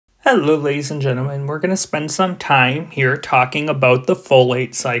Hello, ladies and gentlemen. We're going to spend some time here talking about the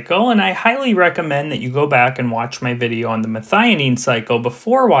folate cycle, and I highly recommend that you go back and watch my video on the methionine cycle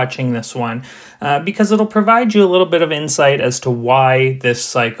before watching this one, because it'll provide you a little bit of insight as to why this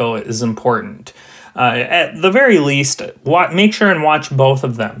cycle is important. At the very least, make sure and watch both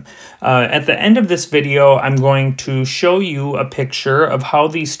of them. At the end of this video, I'm going to show you a picture of how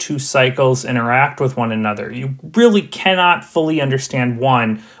these two cycles interact with one another. You really cannot fully understand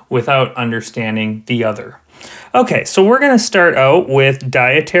one without understanding the other. Okay, so we're going to start out with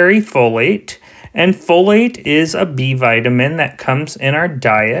dietary folate. And folate is a B vitamin that comes in our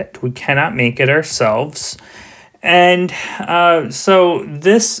diet. We cannot make it ourselves. And so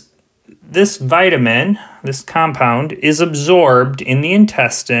this vitamin, this compound, is absorbed in the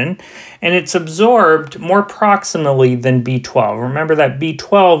intestine, and it's absorbed more proximally than B12. Remember that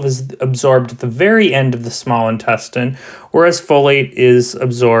B12 is absorbed at the very end of the small intestine, whereas folate is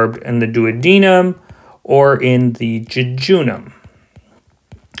absorbed in the duodenum or in the jejunum.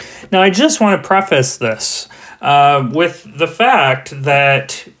 Now, I just want to preface this with the fact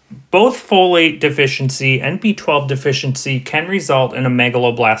that both folate deficiency and B12 deficiency can result in a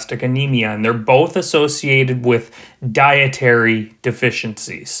megaloblastic anemia, and they're both associated with dietary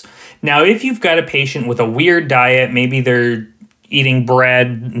deficiencies. Now, if you've got a patient with a weird diet, maybe they're eating bread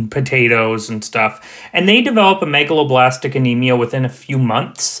and potatoes and stuff, and they develop a megaloblastic anemia within a few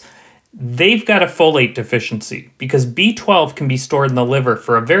months, they've got a folate deficiency because B12 can be stored in the liver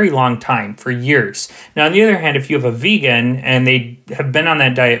for a very long time, for years. Now, on the other hand, if you have a vegan and they have been on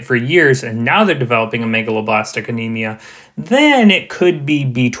that diet for years and now they're developing a megaloblastic anemia, then it could be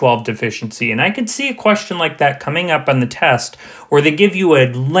B12 deficiency. And I could see a question like that coming up on the test where they give you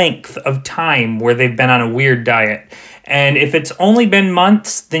a length of time where they've been on a weird diet. And if it's only been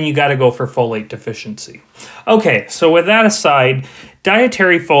months, then you got to go for folate deficiency. Okay, so with that aside,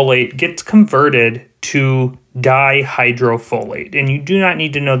 dietary folate gets converted to dihydrofolate, and you do not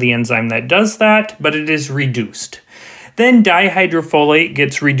need to know the enzyme that does that, but it is reduced. Then dihydrofolate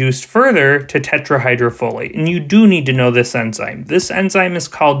gets reduced further to tetrahydrofolate, and you do need to know this enzyme. This enzyme is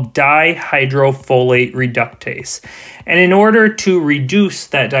called Dihydrofolate Reductase, and in order to reduce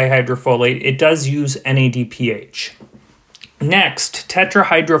that dihydrofolate, it does use NADPH. Next,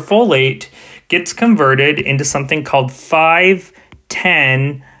 tetrahydrofolate gets converted into something called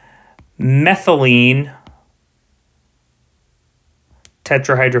 5,10-methylene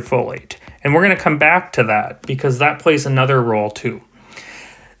tetrahydrofolate. And we're going to come back to that because that plays another role too.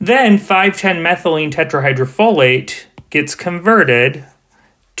 Then 5,10-methylene tetrahydrofolate gets converted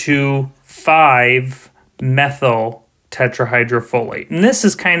to 5-methyl tetrahydrofolate. And this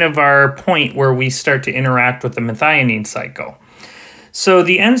is kind of our point where we start to interact with the methionine cycle. So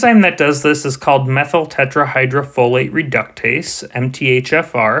the enzyme that does this is called methyl tetrahydrofolate reductase,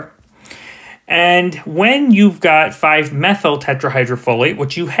 MTHFR. And when you've got 5-methyl tetrahydrofolate,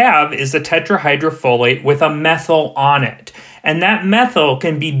 what you have is a tetrahydrofolate with a methyl on it. And that methyl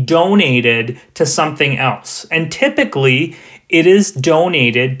can be donated to something else. And typically, it is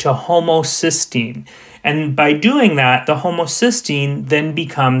donated to homocysteine. And by doing that, the homocysteine then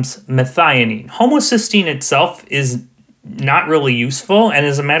becomes methionine. Homocysteine itself is not really useful, and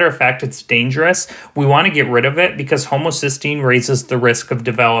as a matter of fact, it's dangerous. We want to get rid of it because homocysteine raises the risk of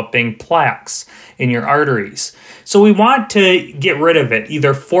developing plaques in your arteries. So we want to get rid of it,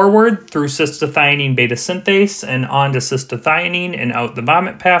 either forward through cystathionine beta synthase and on to cystathionine and out the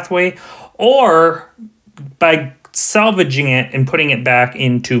vomit pathway, or by salvaging it and putting it back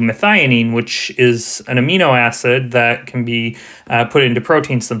into methionine, which is an amino acid that can be put into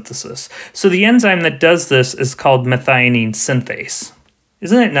protein synthesis. So the enzyme that does this is called Methionine Synthase.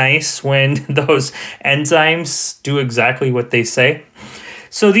 Isn't it nice when those enzymes do exactly what they say?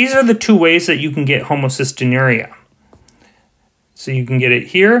 So these are the two ways that you can get homocystinuria. So you can get it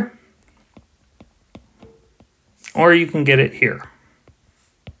here, or you can get it here.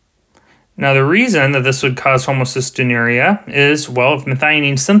 Now, the reason that this would cause homocystinuria is, well, if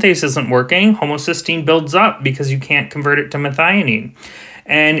methionine synthase isn't working, homocysteine builds up because you can't convert it to methionine.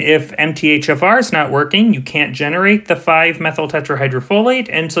 And if MTHFR is not working, you can't generate the 5-methyl tetrahydrofolate,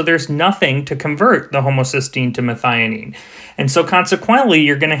 and so there's nothing to convert the homocysteine to methionine. And so consequently,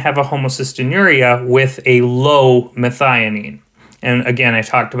 you're going to have a homocystinuria with a low methionine. And again, I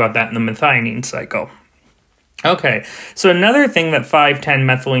talked about that in the methionine cycle. Okay, so another thing that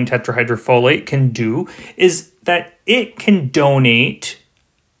 5,10-methylene tetrahydrofolate can do is that it can donate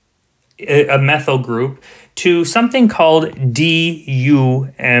a methyl group to something called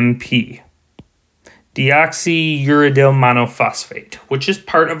DUMP, deoxyuridyl monophosphate, which is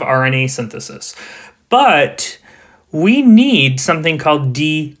part of RNA synthesis. But we need something called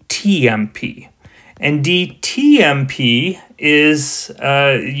DT DTMP. And DTMP is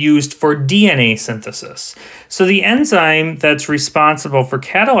used for DNA synthesis. So the enzyme that's responsible for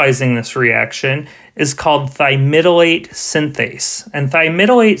catalyzing this reaction is called Thymitylate Synthase. And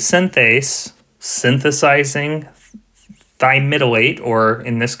Thymitylate Synthase, synthesizing thymidylate, or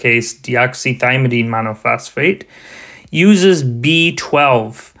in this case, deoxythymidine monophosphate, uses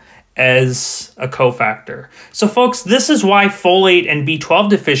B12 as a cofactor. So folks, this is why folate and B12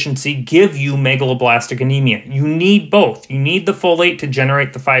 deficiency give you megaloblastic anemia. You need both. You need the folate to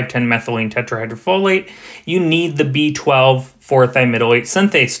generate the 5,10-methylene tetrahydrofolate. You need the B12 for thymidylate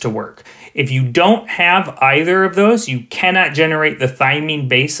synthase to work. If you don't have either of those, you cannot generate the thymine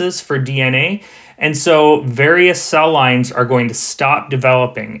bases for DNA. And so various cell lines are going to stop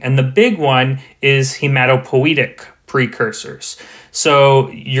developing. And the big one is hematopoietic precursors. So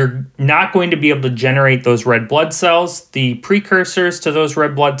you're not going to be able to generate those red blood cells. The precursors to those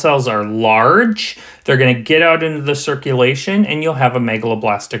red blood cells are large. They're going to get out into the circulation, and you'll have a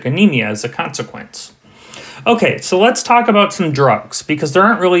megaloblastic anemia as a consequence. Okay, so let's talk about some drugs, because there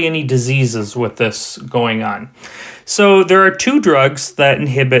aren't really any diseases with this going on. So there are two drugs that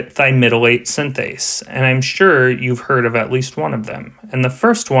inhibit thymidylate synthase, and I'm sure you've heard of at least one of them. And the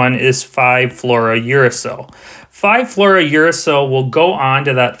first one is 5-fluorouracil. 5-fluorouracil will go on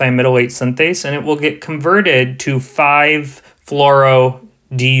to that thymidylate synthase, and it will get converted to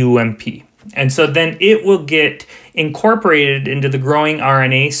 5-fluoro-DUMP. And so then it will get incorporated into the growing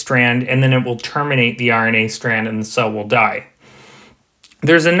RNA strand, and then it will terminate the RNA strand and the cell will die.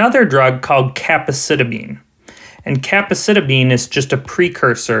 There's another drug called capecitabine, and capecitabine is just a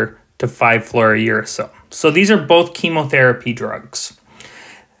precursor to 5-fluorouracil. So these are both chemotherapy drugs.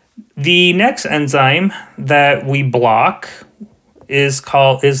 The next enzyme that we block is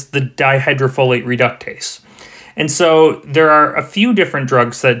the dihydrofolate reductase. And so there are a few different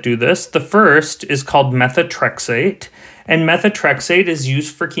drugs that do this. The first is called methotrexate, and methotrexate is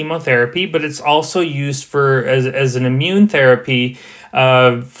used for chemotherapy, but it's also used for as an immune therapy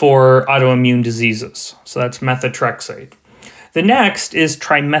for autoimmune diseases. So that's methotrexate. The next is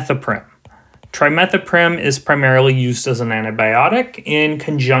trimethoprim. Trimethoprim is primarily used as an antibiotic in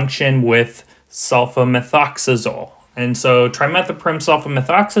conjunction with sulfamethoxazole. And so trimethoprim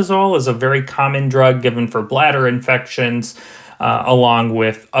sulfamethoxazole is a very common drug given for bladder infections along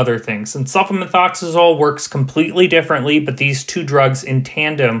with other things. And sulfamethoxazole works completely differently, but these two drugs in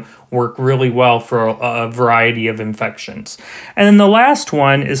tandem work really well for a variety of infections. And then the last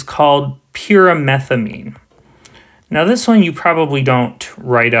one is called purimethamine. Now this one you probably don't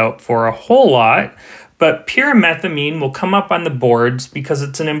write out for a whole lot, but purimethamine will come up on the boards because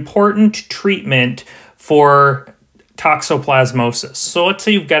it's an important treatment for toxoplasmosis. So let's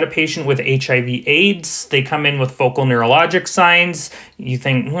say you've got a patient with HIV/AIDS. They come in with focal neurologic signs. You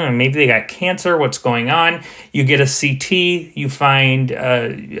think, maybe they got cancer. What's going on? You get a CT. You find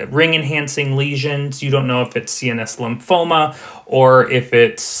ring-enhancing lesions. You don't know if it's CNS lymphoma or if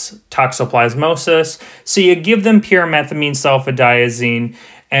it's toxoplasmosis. So you give them purimethamine sulfadiazine.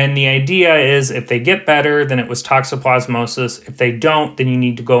 And the idea is if they get better, then it was toxoplasmosis. If they don't, then you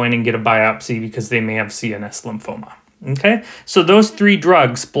need to go in and get a biopsy because they may have CNS lymphoma. Okay, so those three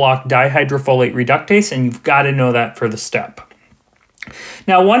drugs block dihydrofolate reductase, and you've got to know that for the step.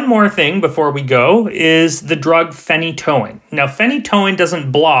 Now, one more thing before we go is the drug Phenytoin. Now, Phenytoin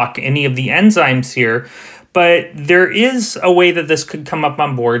doesn't block any of the enzymes here, but there is a way that this could come up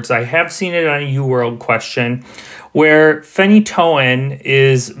on boards. I have seen it on a UWorld question where Phenytoin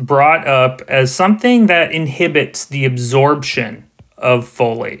is brought up as something that inhibits the absorption of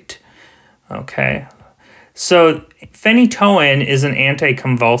folate. Okay, so Phenytoin is an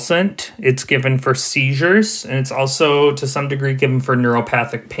anticonvulsant. It's given for seizures, and it's also to some degree given for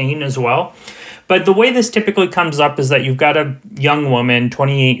neuropathic pain as well. But the way this typically comes up is that you've got a young woman,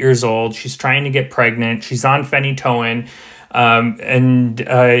 28 years old. She's trying to get pregnant. She's on Phenytoin.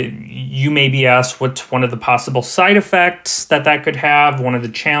 You may be asked what's one of the possible side effects that could have, one of the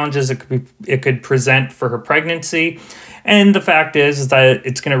challenges it could present for her pregnancy. And the fact is that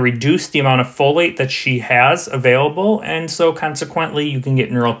it's going to reduce the amount of folate that she has available, and so consequently you can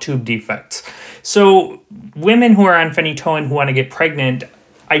get neural tube defects. So women who are on Phenytoin who want to get pregnant,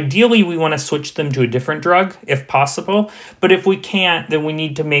 ideally we want to switch them to a different drug if possible, but if we can't, then we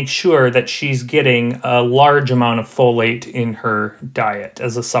need to make sure that she's getting a large amount of folate in her diet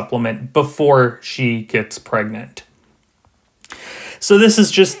as a supplement before she gets pregnant. So this is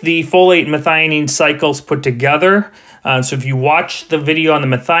just the folate and methionine cycles put together. So if you watch the video on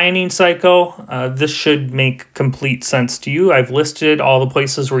the methionine cycle, this should make complete sense to you. I've listed all the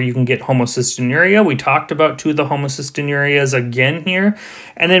places where you can get homocystinuria. We talked about 2 of the homocysteinurias again here.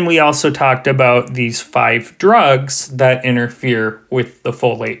 And then we also talked about these 5 drugs that interfere with the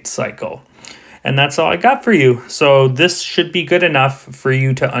folate cycle. And that's all I got for you. So this should be good enough for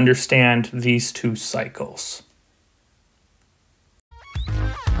you to understand these 2 cycles.